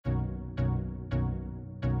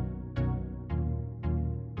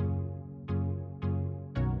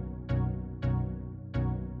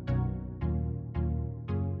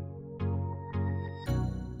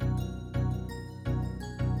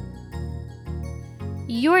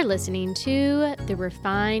You're listening to the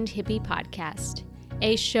Refined Hippie Podcast,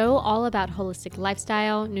 a show all about holistic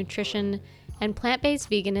lifestyle, nutrition, and plant-based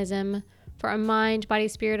veganism for a mind, body,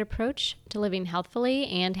 spirit approach to living healthfully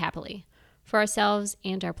and happily for ourselves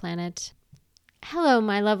and our planet. Hello,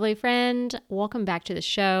 my lovely friend. Welcome back to the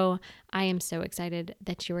show. I am so excited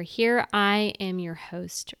that you are here. I am your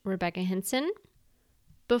host, Rebecca Henson.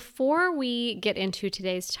 Before we get into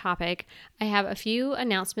today's topic, I have a few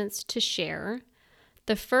announcements to share.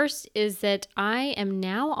 The first is that I am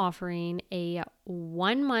now offering a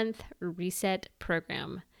 1-month reset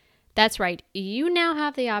program. That's right, you now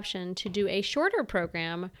have the option to do a shorter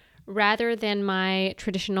program rather than my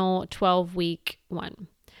traditional 12-week one.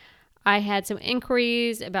 I had some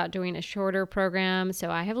inquiries about doing a shorter program, so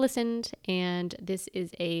I have listened, and this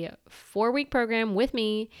is a 4-week program with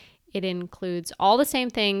me. It includes all the same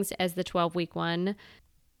things as the 12-week one.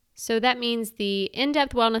 So that means the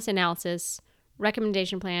in-depth wellness analysis,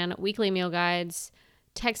 recommendation plan, weekly meal guides,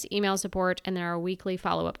 text email support, and then our weekly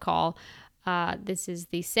follow-up call. This is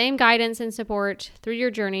the same guidance and support through your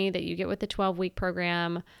journey that you get with the 12-week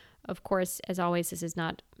program. Of course, as always, this is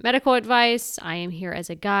not medical advice. I am here as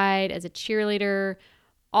a guide, as a cheerleader,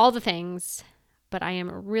 all the things. But I am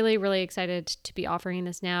really, really excited to be offering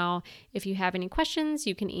this now. If you have any questions,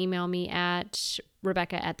 you can email me at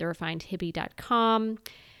rebecca@therefinedhippie.com.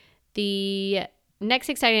 The next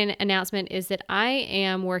exciting announcement is that I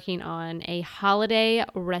am working on a holiday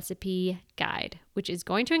recipe guide, which is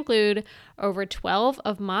going to include over 12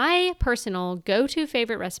 of my personal go-to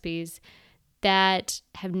favorite recipes that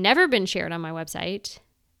have never been shared on my website.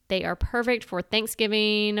 They are perfect for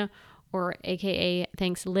Thanksgiving or AKA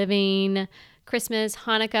Thanksgiving, Christmas,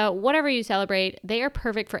 Hanukkah, whatever you celebrate. They are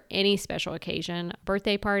perfect for any special occasion,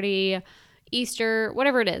 birthday party, Easter,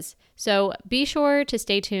 whatever it is. So be sure to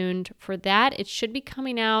stay tuned for that. It should be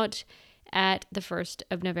coming out at the 1st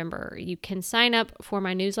of November. You can sign up for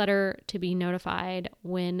my newsletter to be notified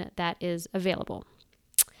when that is available.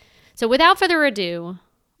 So without further ado,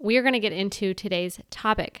 we are going to get into today's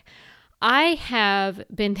topic. I have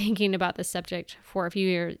been thinking about this subject for a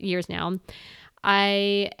few years now.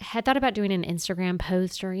 I had thought about doing an Instagram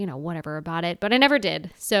post or, whatever about it, but I never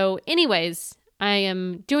did. So anyways, I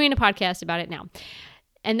am doing a podcast about it now.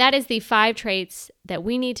 And that is the 5 traits that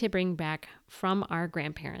we need to bring back from our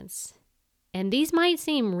grandparents. And these might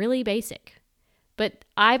seem really basic, but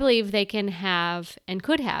I believe they can have and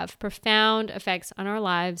could have profound effects on our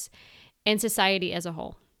lives and society as a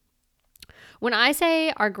whole. When I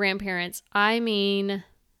say our grandparents, I mean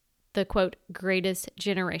the, quote, greatest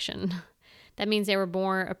generation. That means they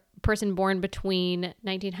were a person born between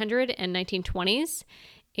 1900 and 1920s.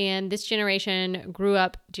 And this generation grew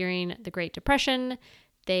up during the Great Depression.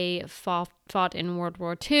 They fought in World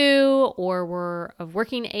War II or were of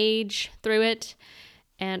working age through it.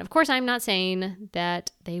 And of course, I'm not saying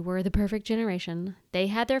that they were the perfect generation. They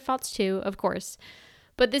had their faults too, of course.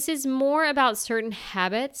 But this is more about certain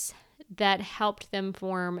habits that helped them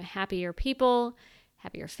form happier people,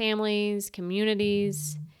 happier families,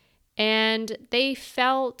 communities, and they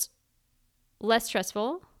felt less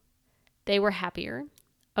stressful. They were happier.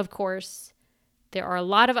 Of course, there are a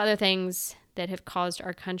lot of other things that have caused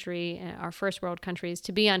our country, our first world countries,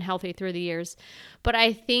 to be unhealthy through the years. But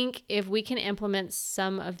I think if we can implement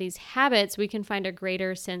some of these habits, we can find a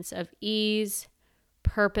greater sense of ease,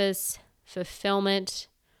 purpose, fulfillment,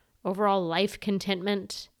 overall life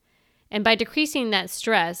contentment. And by decreasing that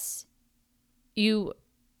stress, you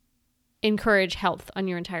encourage health on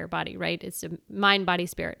your entire body, right? It's a mind, body,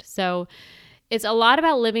 spirit. So it's a lot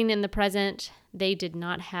about living in the present. They did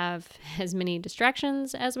not have as many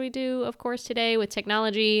distractions as we do, of course, today with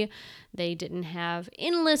technology. They didn't have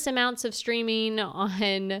endless amounts of streaming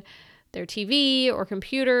on their TV or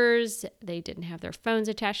computers. They didn't have their phones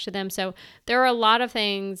attached to them. So there are a lot of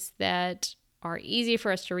things that are easy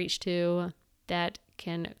for us to reach to that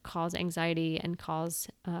can cause anxiety and cause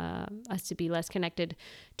us to be less connected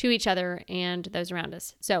to each other and those around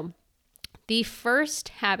us. So the first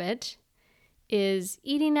habit is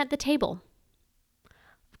eating at the table.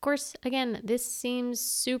 Of course, again, this seems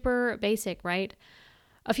super basic, right?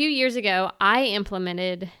 A few years ago, I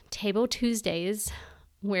implemented Table Tuesdays,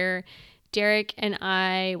 where Derek and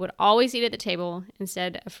I would always eat at the table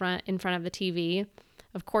instead of in front of the TV.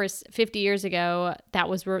 Of course, 50 years ago, that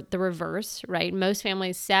was the reverse, right? Most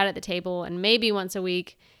families sat at the table, and maybe once a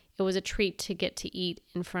week, it was a treat to get to eat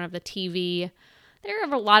in front of the TV. There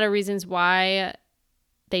are a lot of reasons why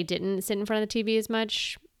they didn't sit in front of the TV as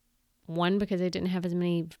much. One, because they didn't have as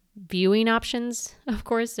many viewing options, of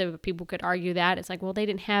course, so people could argue that. It's like, well, they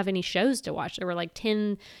didn't have any shows to watch. There were like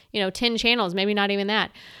 10 channels, maybe not even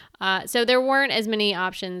that. So there weren't as many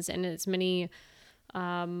options and as many,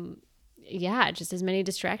 just as many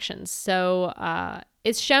distractions. So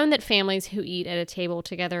it's shown that families who eat at a table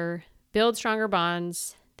together build stronger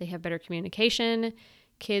bonds. They have better communication.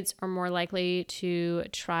 Kids are more likely to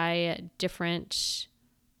try different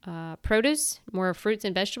produce, more fruits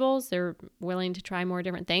and vegetables. They're willing to try more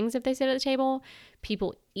different things if they sit at the table.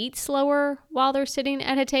 People eat slower while they're sitting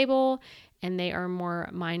at a table, and they are more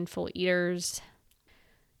mindful eaters.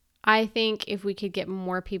 I think if we could get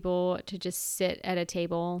more people to just sit at a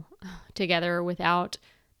table together without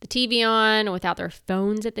the TV on, without their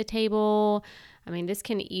phones at the table. I mean, this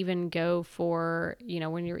can even go for,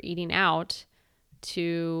 when you're eating out,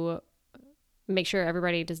 to make sure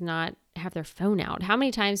everybody does not have their phone out. How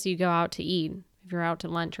many times do you go out to eat, if you're out to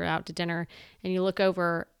lunch or out to dinner, and you look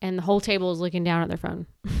over and the whole table is looking down at their phone?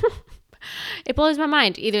 It blows my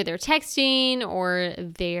mind. Either they're texting or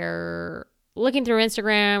they're looking through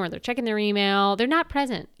Instagram or they're checking their email. They're not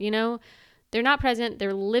present, They're not present.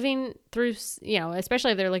 They're living through,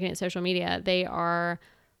 especially if they're looking at social media, they are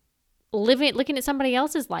looking at somebody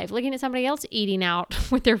else's life, looking at somebody else eating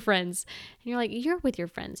out with their friends. And you're like, you're with your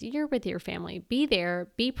friends, you're with your family. Be there,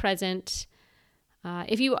 be present.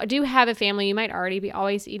 If you do have a family, you might already be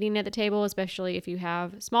always eating at the table, especially if you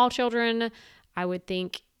have small children. I would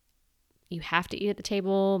think you have to eat at the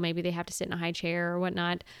table. Maybe they have to sit in a high chair or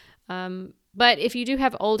whatnot. But if you do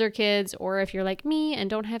have older kids, or if you're like me and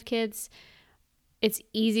don't have kids, it's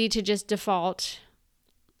easy to just default.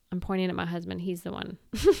 I'm pointing at my husband. He's the one.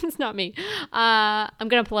 It's not me. I'm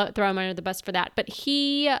going to throw him under the bus for that. But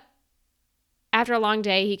he, after a long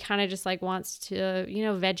day, he kind of just like wants to,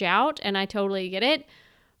 veg out. And I totally get it.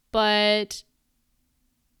 But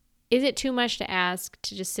is it too much to ask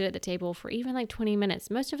to just sit at the table for even like 20 minutes?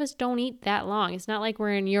 Most of us don't eat that long. It's not like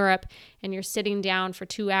we're in Europe and you're sitting down for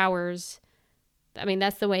 2 hours. I mean,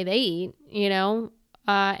 that's the way they eat, and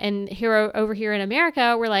over here in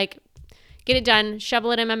America, we're like, get it done,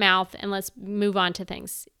 shovel it in my mouth, and let's move on to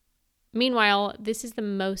things. Meanwhile, this is one of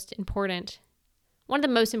the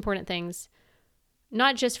most important things,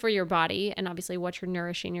 not just for your body and obviously what you're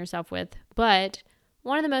nourishing yourself with, but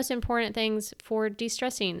one of the most important things for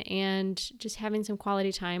de-stressing and just having some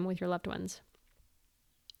quality time with your loved ones.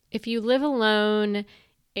 If you live alone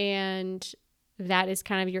and that is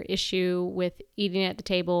kind of your issue with eating at the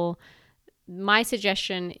table, my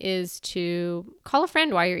suggestion is to call a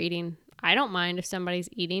friend while you're eating. I don't mind if somebody's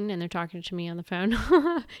eating and they're talking to me on the phone,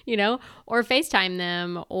 or FaceTime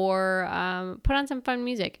them, or put on some fun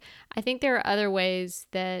music. I think there are other ways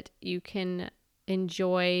that you can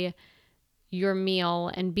enjoy your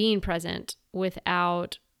meal and being present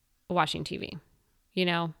without watching TV,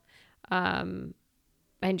 and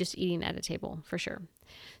just eating at a table for sure.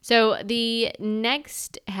 So the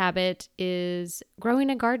next habit is growing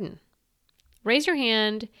a garden. Raise your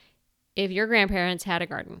hand if your grandparents had a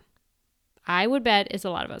garden. I would bet it's a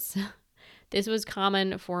lot of us. This was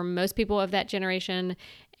common for most people of that generation,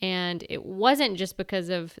 and it wasn't just because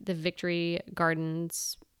of the victory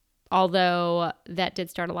gardens, although that did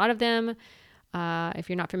start a lot of them. If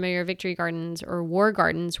you're not familiar, victory gardens or war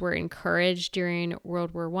gardens were encouraged during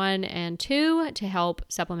World War I and II to help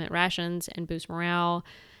supplement rations and boost morale.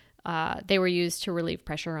 They were used to relieve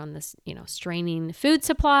pressure on this, straining food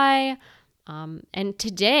supply. And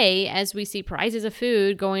today, as we see prices of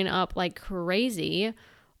food going up like crazy,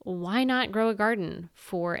 why not grow a garden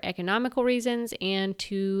for economical reasons and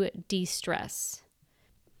to de-stress?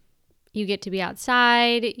 You get to be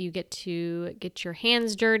outside, you get to get your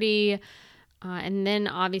hands dirty, and then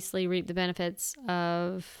obviously reap the benefits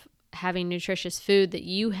of having nutritious food that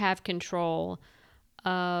you have control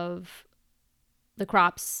of the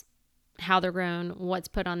crops, how they're grown, what's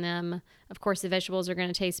put on them. Of course, the vegetables are going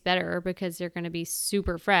to taste better because they're going to be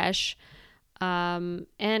super fresh.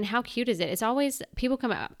 And how cute is it? It's always, people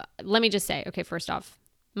come out. Let me just say, okay, first off,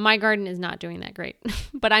 my garden is not doing that great,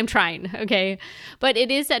 but I'm trying, okay? But it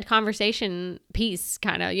is that conversation piece,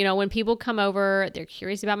 kind of, when people come over, they're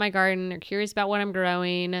curious about my garden, they're curious about what I'm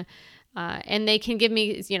growing, and they can give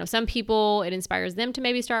me, some people, it inspires them to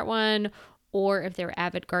maybe start one, or if they're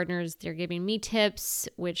avid gardeners, they're giving me tips,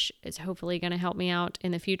 which is hopefully going to help me out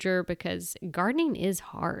in the future, because gardening is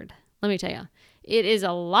hard. Let me tell you, it is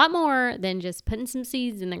a lot more than just putting some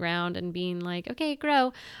seeds in the ground and being like, okay,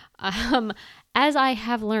 grow. As I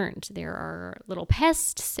have learned, there are little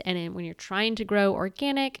pests, and when you're trying to grow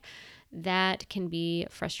organic, that can be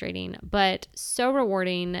frustrating, but so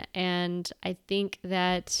rewarding. And I think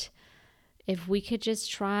that if we could just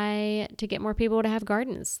try to get more people to have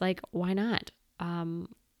gardens, like, why not?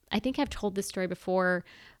 I think I've told this story before,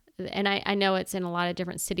 and I know it's in a lot of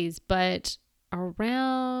different cities, but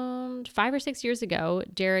around 5 or 6 years ago,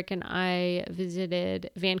 Derek and I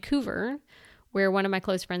visited Vancouver, where one of my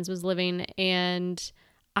close friends was living, and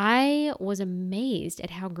I was amazed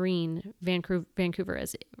at how green Vancouver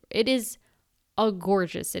is. It is a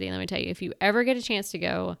gorgeous city, let me tell you. If you ever get a chance to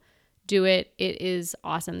go, do it. It is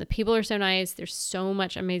awesome. The people are so nice. There's so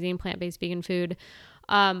much amazing plant-based vegan food.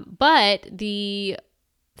 But the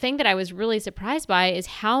thing that I was really surprised by is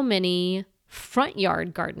how many front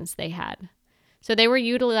yard gardens they had. So they were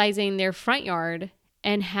utilizing their front yard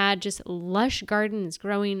and had just lush gardens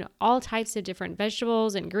growing all types of different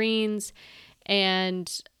vegetables and greens.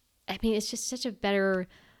 And I mean, it's just such a better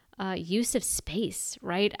use of space,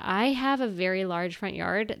 right? I have a very large front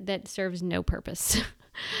yard that serves no purpose.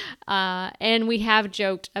 And we have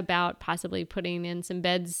joked about possibly putting in some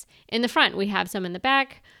beds in the front. We have some in the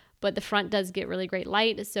back, but the front does get really great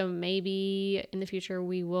light. So maybe in the future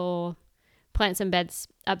we will plant some beds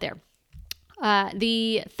up there.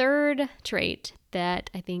 The third trait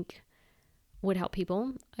that I think would help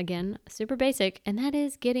people, again, super basic, and that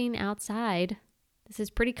is getting outside. This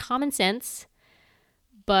is pretty common sense,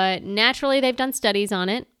 but naturally they've done studies on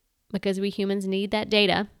it because we humans need that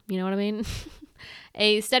data. You know what I mean?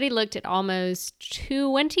 A study looked at almost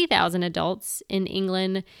 20,000 adults in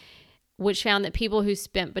England, which found that people who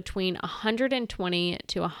spent between 120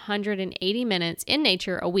 to 180 minutes in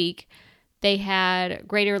nature a week, they had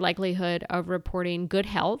greater likelihood of reporting good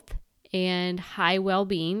health and high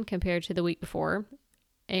well-being compared to the week before.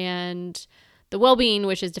 And the well-being,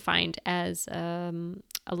 which is defined as a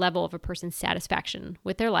level of a person's satisfaction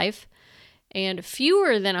with their life. And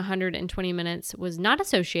fewer than 120 minutes was not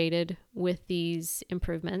associated with these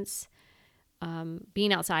improvements.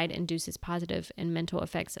 Being outside induces positive and mental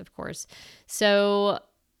effects, of course. So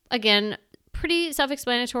again, pretty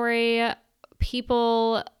self-explanatory.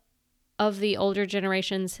 People of the older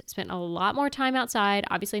generations spent a lot more time outside,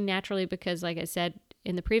 obviously naturally, because like I said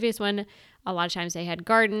in the previous one, a lot of times they had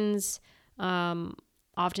gardens.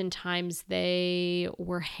 Oftentimes they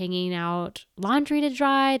were hanging out laundry to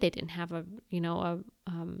dry. They didn't have well,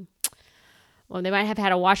 they might have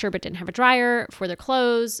had a washer but didn't have a dryer for their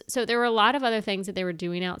clothes. So there were a lot of other things that they were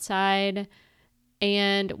doing outside,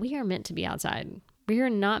 and we are meant to be outside. We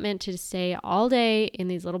are not meant to stay all day in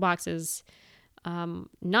these little boxes.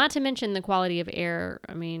 Not to mention the quality of air,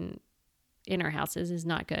 I mean, in our houses is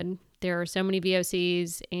not good. There are so many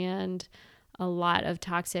VOCs and a lot of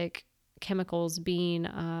toxic chemicals being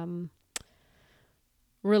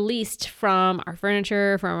released from our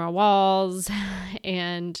furniture, from our walls,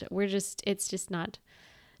 and it's just not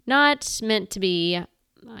meant to be.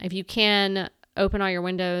 If you can, open all your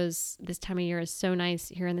windows. This time of year is so nice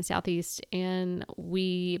here in the Southeast, and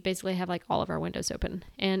we basically have like all of our windows open,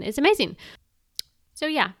 and it's amazing. So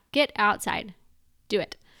yeah, get outside. Do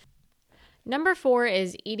it. Number 4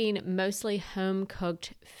 is eating mostly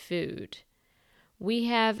home-cooked food. We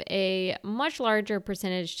have a much larger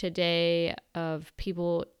percentage today of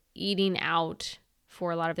people eating out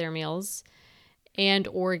for a lot of their meals and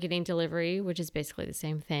or getting delivery, which is basically the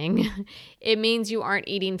same thing. It means you aren't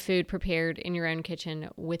eating food prepared in your own kitchen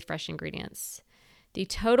with fresh ingredients. The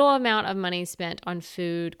total amount of money spent on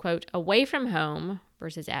food, quote, away from home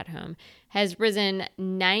versus at home, has risen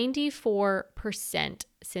 94%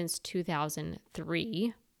 since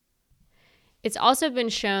 2003. It's also been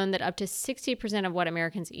shown that up to 60% of what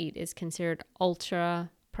Americans eat is considered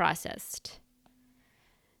ultra processed.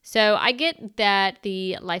 So I get that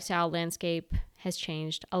the lifestyle landscape has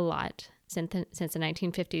changed a lot since the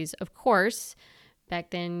 1950s. Of course,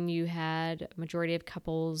 back then you had a majority of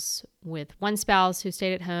couples with one spouse who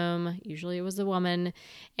stayed at home. Usually it was the woman.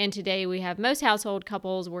 And today we have most household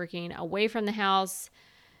couples working away from the house.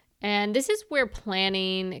 And this is where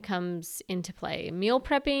planning comes into play. Meal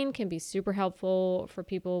prepping can be super helpful for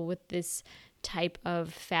people with this type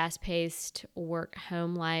of fast-paced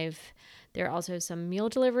work-home life. There are also some meal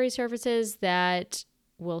delivery services that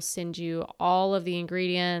will send you all of the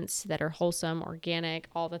ingredients that are wholesome, organic,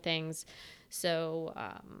 all the things. So,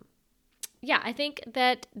 I think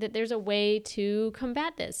that there's a way to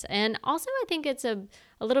combat this. And also I think it's a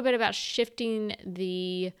little bit about shifting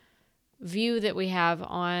the view that we have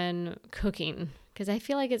on cooking, because I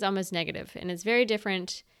feel like it's almost negative, and it's very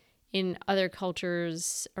different in other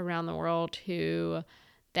cultures around the world who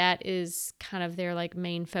that is kind of their like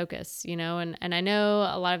main focus, you know, and I know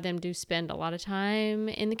a lot of them do spend a lot of time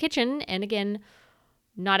in the kitchen, and again,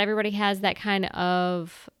 not everybody has that kind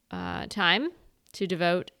of time to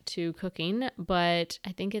devote to cooking, but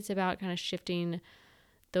I think it's about kind of shifting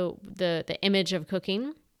the image of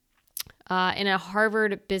cooking. In a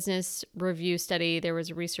Harvard Business Review study, there was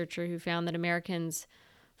a researcher who found that Americans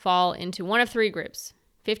fall into one of three groups.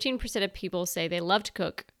 15% of people say they love to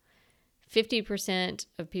cook. 50%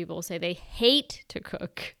 of people say they hate to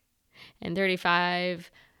cook. And 35%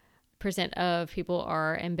 of people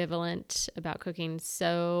are ambivalent about cooking.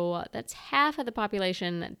 So that's half of the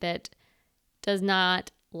population that does not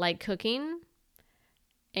like cooking.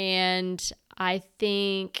 And I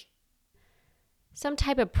think some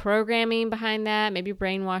type of programming behind that, maybe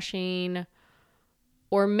brainwashing,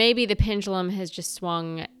 or maybe the pendulum has just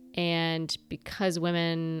swung, and because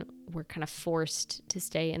women were kind of forced to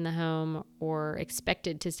stay in the home or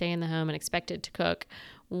expected to stay in the home and expected to cook,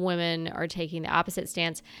 women are taking the opposite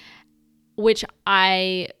stance, which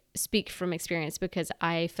I speak from experience because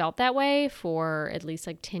I felt that way for at least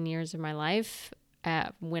like 10 years of my life.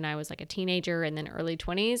 When I was like a teenager and then early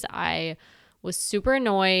 20s, I was super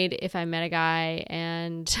annoyed if I met a guy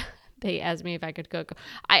and they asked me if I could cook.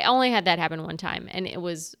 I only had that happen one time, and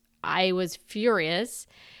I was furious.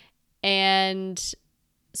 And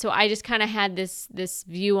so I just kind of had this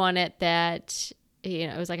view on it that,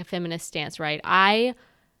 it was like a feminist stance, right? I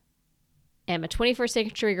am a 21st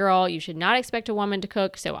century girl. You should not expect a woman to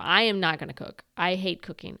cook, so I am not going to cook. I hate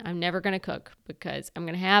cooking. I'm never going to cook because I'm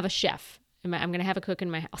going to have a chef. I'm going to have a cook in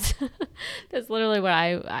my house. That's literally what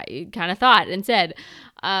I kind of thought and said.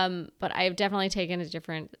 But I've definitely taken a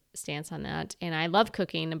different stance on that. And I love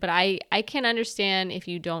cooking, but I can understand if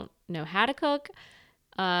you don't know how to cook.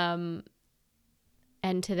 And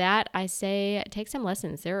to that, I say take some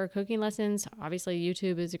lessons. There are cooking lessons. Obviously,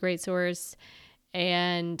 YouTube is a great source.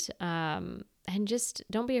 And just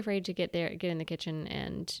don't be afraid to get in the kitchen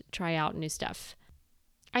and try out new stuff.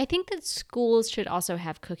 I think that schools should also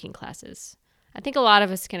have cooking classes. I think a lot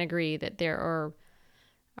of us can agree that our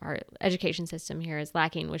education system here is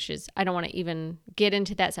lacking, which is, I don't want to even get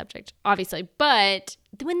into that subject, obviously, but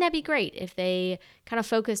wouldn't that be great if they kind of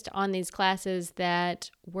focused on these classes that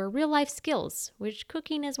were real life skills, which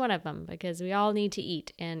cooking is one of them, because we all need to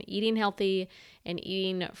eat, and eating healthy and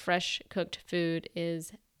eating fresh cooked food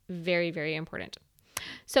is very, very important.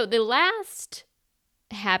 So the last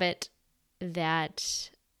habit that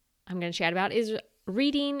I'm going to chat about is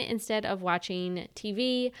reading instead of watching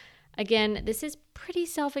TV. Again, this is pretty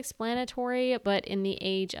self-explanatory, but in the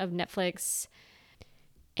age of Netflix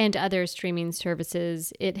and other streaming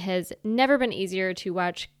services, it has never been easier to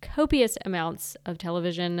watch copious amounts of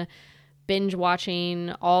television, binge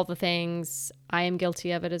watching, all the things. I am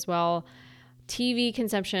guilty of it as well. TV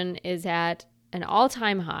consumption is at an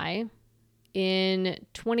all-time high. In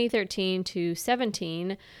 2013 to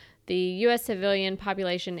 17, the U.S. civilian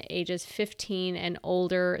population ages 15 and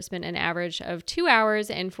older spent an average of 2 hours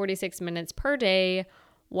and 46 minutes per day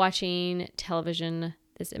watching television.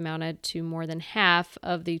 This amounted to more than half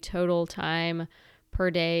of the total time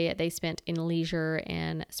per day they spent in leisure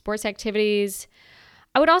and sports activities.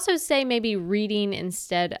 I would also say maybe reading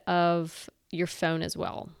instead of your phone as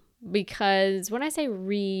well. Because when I say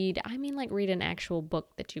read, I mean like read an actual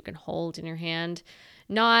book that you can hold in your hand,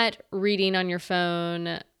 not reading on your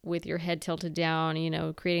phone with your head tilted down,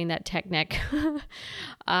 creating that tech neck.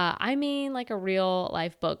 I mean like a real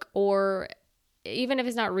life book, or even if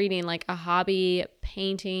it's not reading, like a hobby,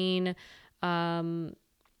 painting,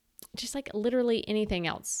 just like literally anything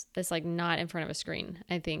else that's like not in front of a screen,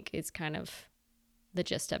 I think is kind of the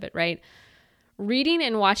gist of it, right? Reading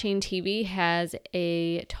and watching TV has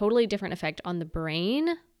a totally different effect on the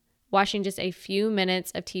brain. Watching just a few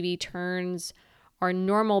minutes of TV turns our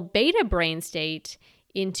normal beta brain state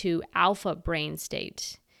into alpha brain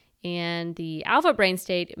state. And the alpha brain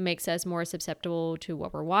state makes us more susceptible to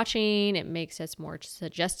what we're watching. It makes us more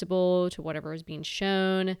suggestible to whatever is being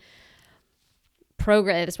shown.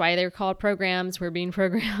 That's why they're called programs. We're being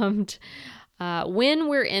programmed. When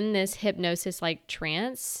we're in this hypnosis-like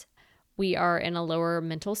trance, we are in a lower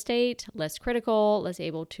mental state, less critical, less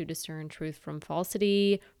able to discern truth from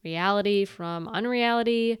falsity, reality from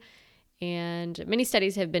unreality. And many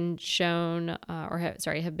studies have been shown,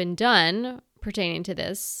 have been done pertaining to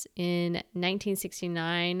this. In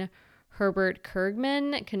 1969, Herbert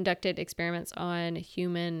Kergman conducted experiments on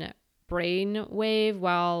human brainwave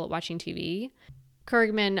while watching TV.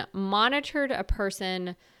 Kergman monitored a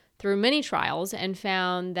person through many trials and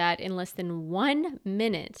found that in less than 1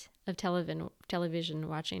 minute of television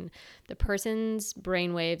watching, the person's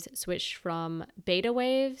brainwaves switched from beta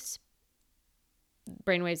waves,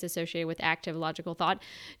 brainwaves associated with active logical thought,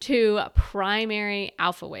 to primary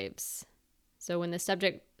alpha waves. So when the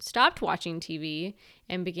subject stopped watching TV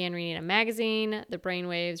and began reading a magazine, the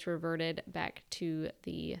brainwaves reverted back to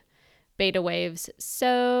the beta waves.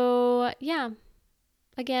 So yeah,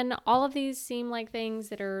 again, all of these seem like things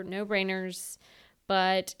that are no-brainers,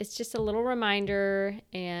 but it's just a little reminder.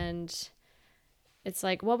 And it's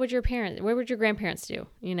like, what would your grandparents do?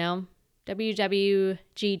 You know,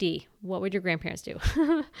 WWGD. What would your grandparents do?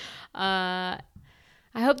 I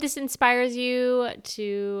hope this inspires you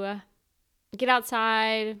to get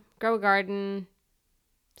outside, grow a garden,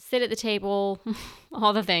 sit at the table,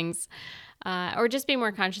 all the things, or just be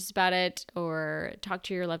more conscious about it, or talk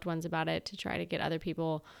to your loved ones about it to try to get other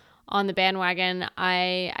people on the bandwagon.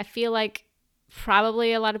 I feel like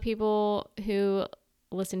probably a lot of people who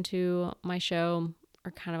listen to my show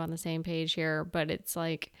are kind of on the same page here, but it's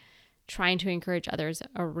like trying to encourage others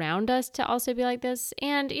around us to also be like this.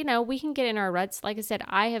 And, you know, we can get in our ruts. Like I said,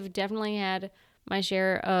 I have definitely had my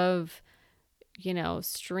share of, you know,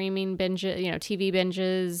 streaming binges, you know, TV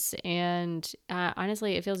binges. And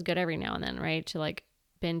honestly, it feels good every now and then, right? To like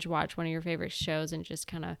binge watch one of your favorite shows and just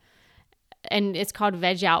kind of, and it's called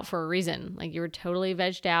veg out for a reason. Like you were totally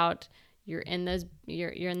vegged out. You're in those,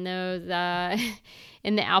 you're in those,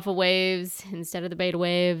 in the alpha waves instead of the beta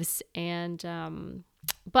waves. And,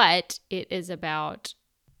 but it is about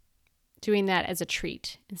doing that as a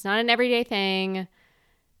treat. It's not an everyday thing.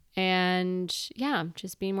 And yeah,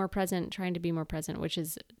 just being more present, trying to be more present, which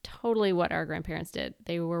is totally what our grandparents did.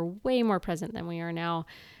 They were way more present than we are now.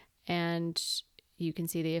 And you can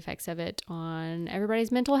see the effects of it on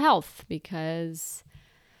everybody's mental health because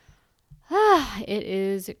it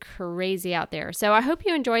is crazy out there. So I hope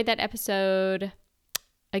you enjoyed that episode.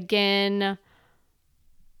 Again,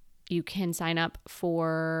 you can sign up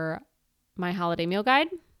for my holiday meal guide.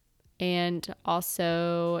 And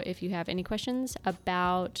also, if you have any questions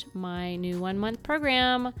about my new 1-month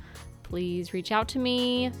program, please reach out to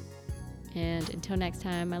me. And until next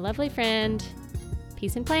time, my lovely friend,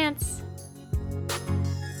 peace and plants.